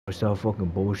Stop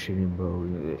fucking bullshitting, bro.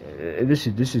 This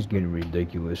is getting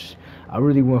ridiculous. I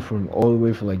really went from all the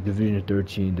way from like Division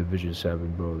 13, Division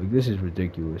 7, bro. Like this is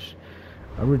ridiculous.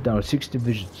 I went down 6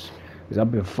 divisions because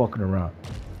I've been fucking around.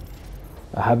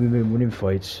 I haven't been winning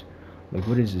fights. Like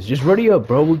what is this? Just ready up,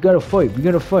 bro. We gotta fight. We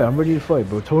gotta fight. I'm ready to fight,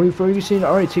 bro. Tony Ferguson,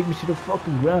 all right, take me to the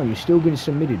fucking ground. You're still getting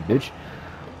submitted, bitch.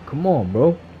 Come on,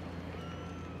 bro.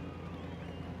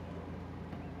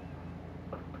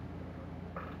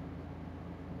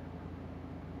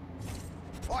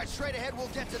 All right, straight ahead, we'll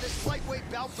get to this lightweight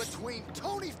bout between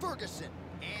Tony Ferguson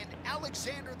and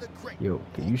Alexander the Great. Yo,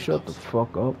 can you shut the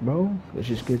fuck up, bro? Let's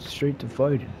just get straight to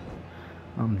fighting.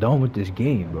 I'm done with this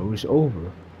game, bro. It's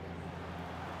over.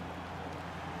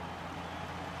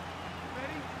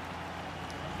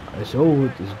 It's over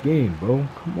with this game, bro.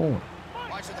 Come on.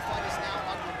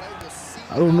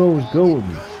 I don't know what's good with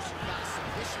me.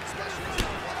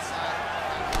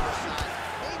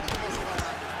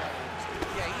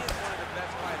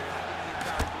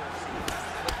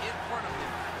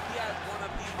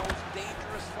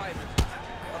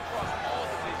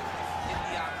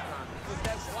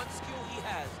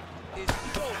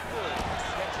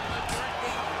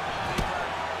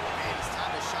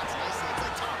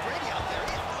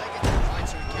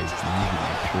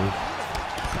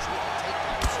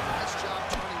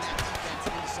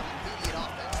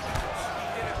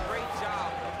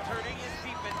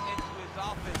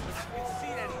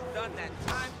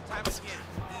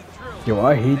 Yo,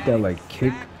 I hate that like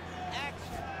kick,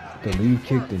 the lead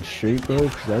kick then straight, bro,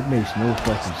 because that makes no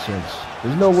fucking sense.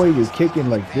 There's no way you're kicking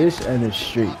like this and then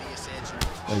straight.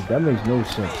 Like that makes no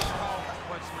sense.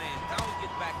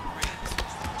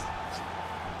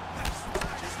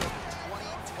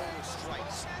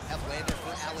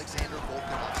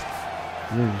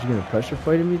 You're just gonna pressure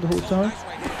fight me the whole time?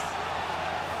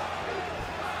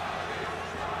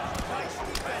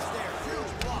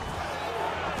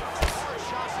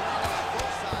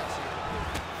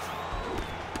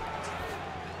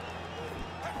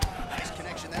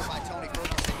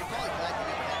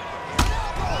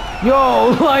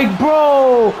 Yo, like,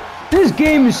 bro, this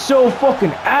game is so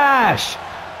fucking ash.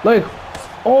 Like,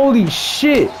 holy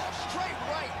shit.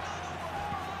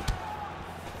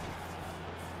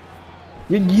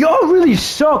 Y'all really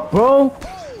suck, bro.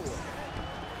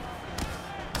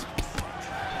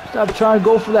 Stop trying to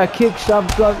go for that kick.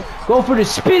 Stop go for the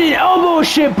spinning elbow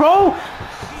shit, bro.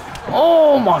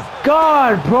 Oh my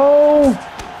god, bro.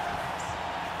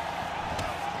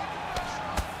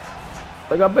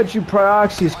 Like, I bet you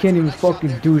Prioxis can't even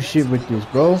fucking do shit with this,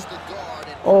 bro.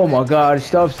 Oh my god, it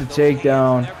stops the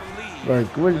takedown. Like,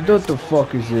 what the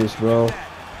fuck is this, bro?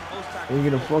 Are you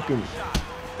gonna fucking...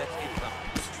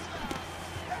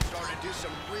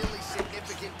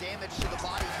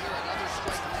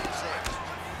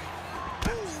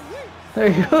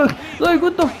 Hey, look, like,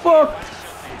 what the fuck?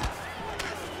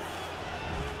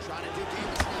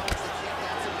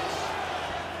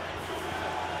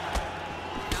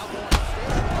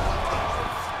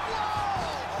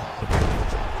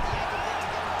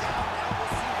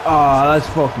 Ah, that's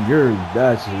fucking weird.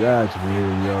 That's weird,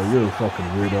 yo. You're a fucking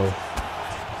weirdo.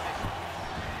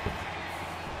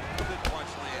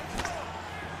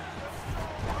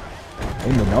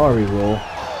 Hey, Minari roll.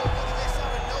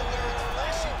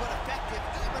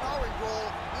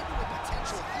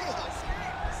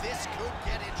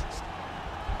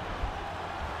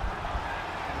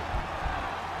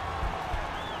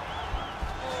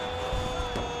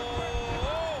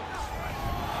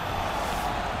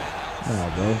 Nah,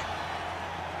 bro.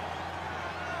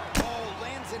 Oh,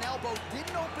 lands an elbow.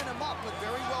 Didn't open him up, but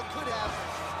very well could have.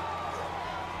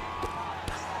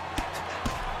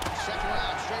 Second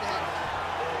round, straight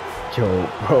ahead. Yo,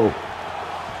 bro.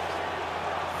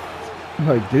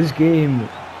 Like, this game,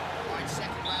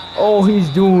 all he's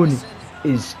doing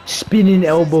is spinning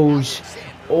elbows,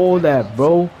 all that,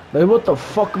 bro. Like, what the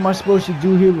fuck am I supposed to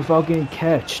do here without getting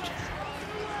catched?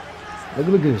 Look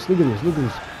at this, look at this, look at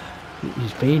this.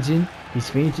 He's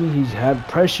fainting, he's had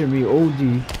pressure me,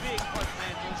 OD.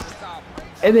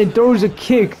 And then throws a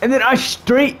kick, and then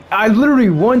I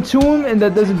literally one to him, and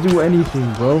that doesn't do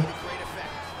anything, bro.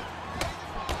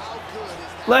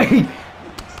 Like...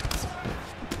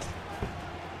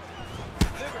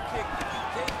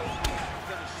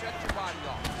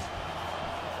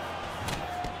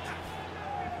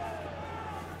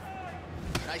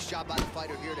 Nice job by the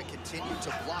fighter here to continue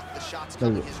to block the shots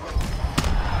coming his way.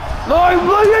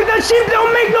 Look, that shit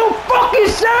don't make no fucking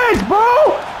sense,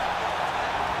 bro!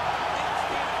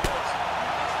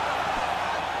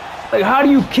 Like, how do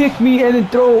you kick me and then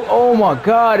throw, oh my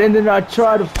god, and then I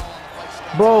try to,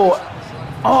 bro,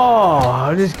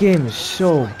 Oh, this game is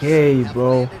so gay,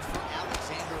 bro.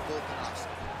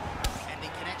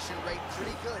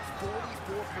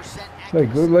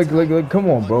 Like, come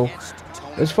on, bro.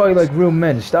 Let's fight like real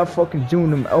men. Stop fucking doing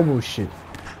them elbow shit.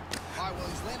 Well,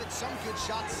 he's landed some good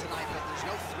shots tonight, but there's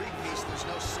no three-piece, there's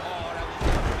no saw.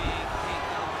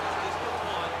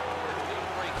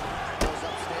 Goes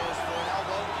upstairs for an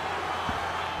elbow.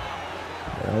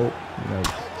 No.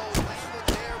 Elbow landed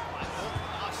there by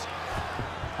Ufc.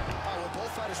 Well,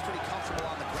 both fighters pretty comfortable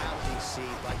on the ground, DC,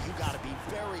 but you got to be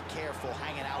very careful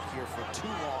hanging out here for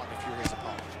too long if you're his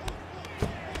opponent.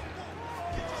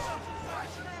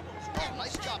 Oh,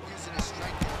 nice job using his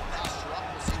strength to posture up.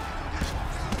 We'll see if he can reach him.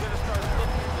 He's going to start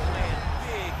looking to land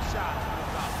big shots.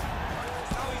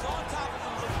 Now he's on top of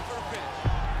him looking for a finish.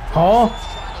 Huh? He's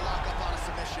trying to lock up on a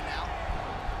submission now.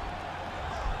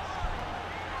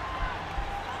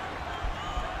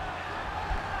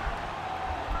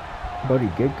 Buddy,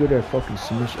 get good at fucking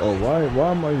submission. Oh, why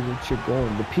am I this shit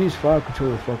going? The PS5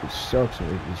 controller fucking sucks at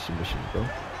making these submissions, bro.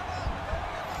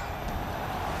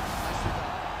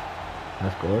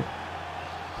 Left guard.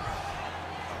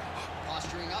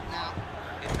 Posturing up now.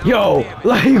 Yo,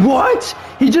 like what?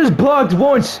 He just blocked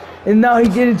once, and now he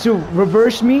getting to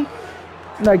reverse me?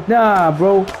 Like, nah,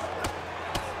 bro. Pretty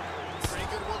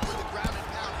good work with the ground and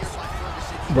pound here by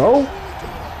Ferguson. Bro?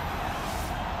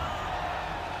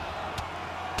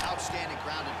 Outstanding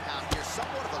ground and pound here.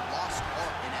 Somewhat of a lost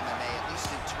art in MMA, at least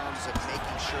in terms of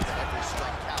making sure that every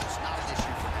strike counts. Not an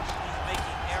issue for him. He's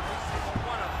making every single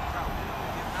one of them count.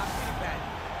 He's not pretty bad.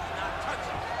 He's not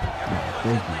touching. Every punch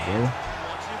Thank that you, lands, bro. he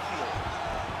wants you to feel it.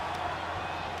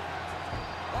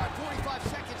 All right, 45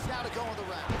 seconds now to go in the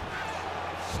round.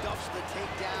 Stuffs the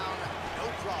takedown, no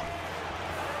problem.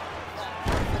 Oh,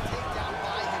 the takedown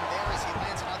by him there as he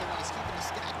lands another one. He's keeping the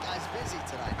scat guys busy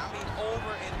tonight. I mean,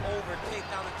 over and over, take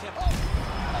down the tempo. He's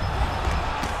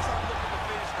trying to look for the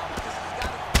finish now because he's got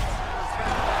to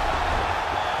respect.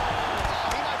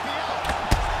 He might be out.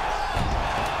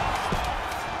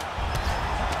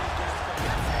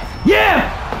 Yeah!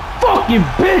 Fucking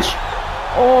bitch!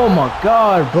 Oh my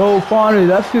god, bro. Finally,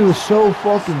 that feels so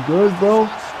fucking good, bro.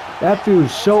 That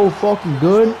feels so fucking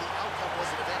good.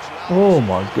 Oh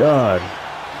my god.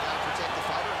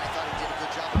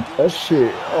 That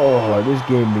shit, oh, this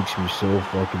game makes me so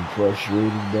fucking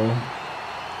frustrated, bro.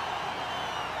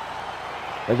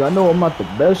 Like, I know I'm not the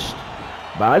best,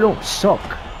 but I don't suck.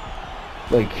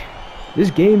 Like, this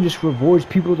game just rewards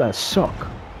people that suck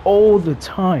all the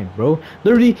time, bro.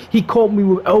 Literally, he caught me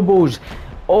with elbows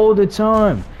all the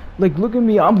time. Like, look at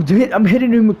me, I'm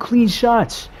hitting him with clean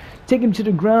shots. Take him to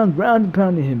the ground and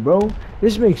pounding him, bro.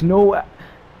 This makes no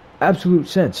absolute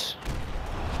sense.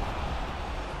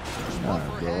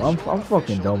 Alright, bro, I'm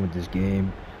fucking done with this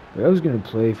game. Like, I was gonna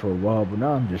play for a while, but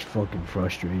now I'm just fucking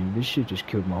frustrated. This shit just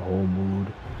killed my whole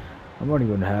mood. I'm not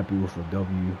even happy with a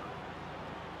W.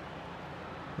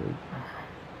 Like,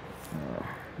 oh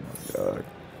my god.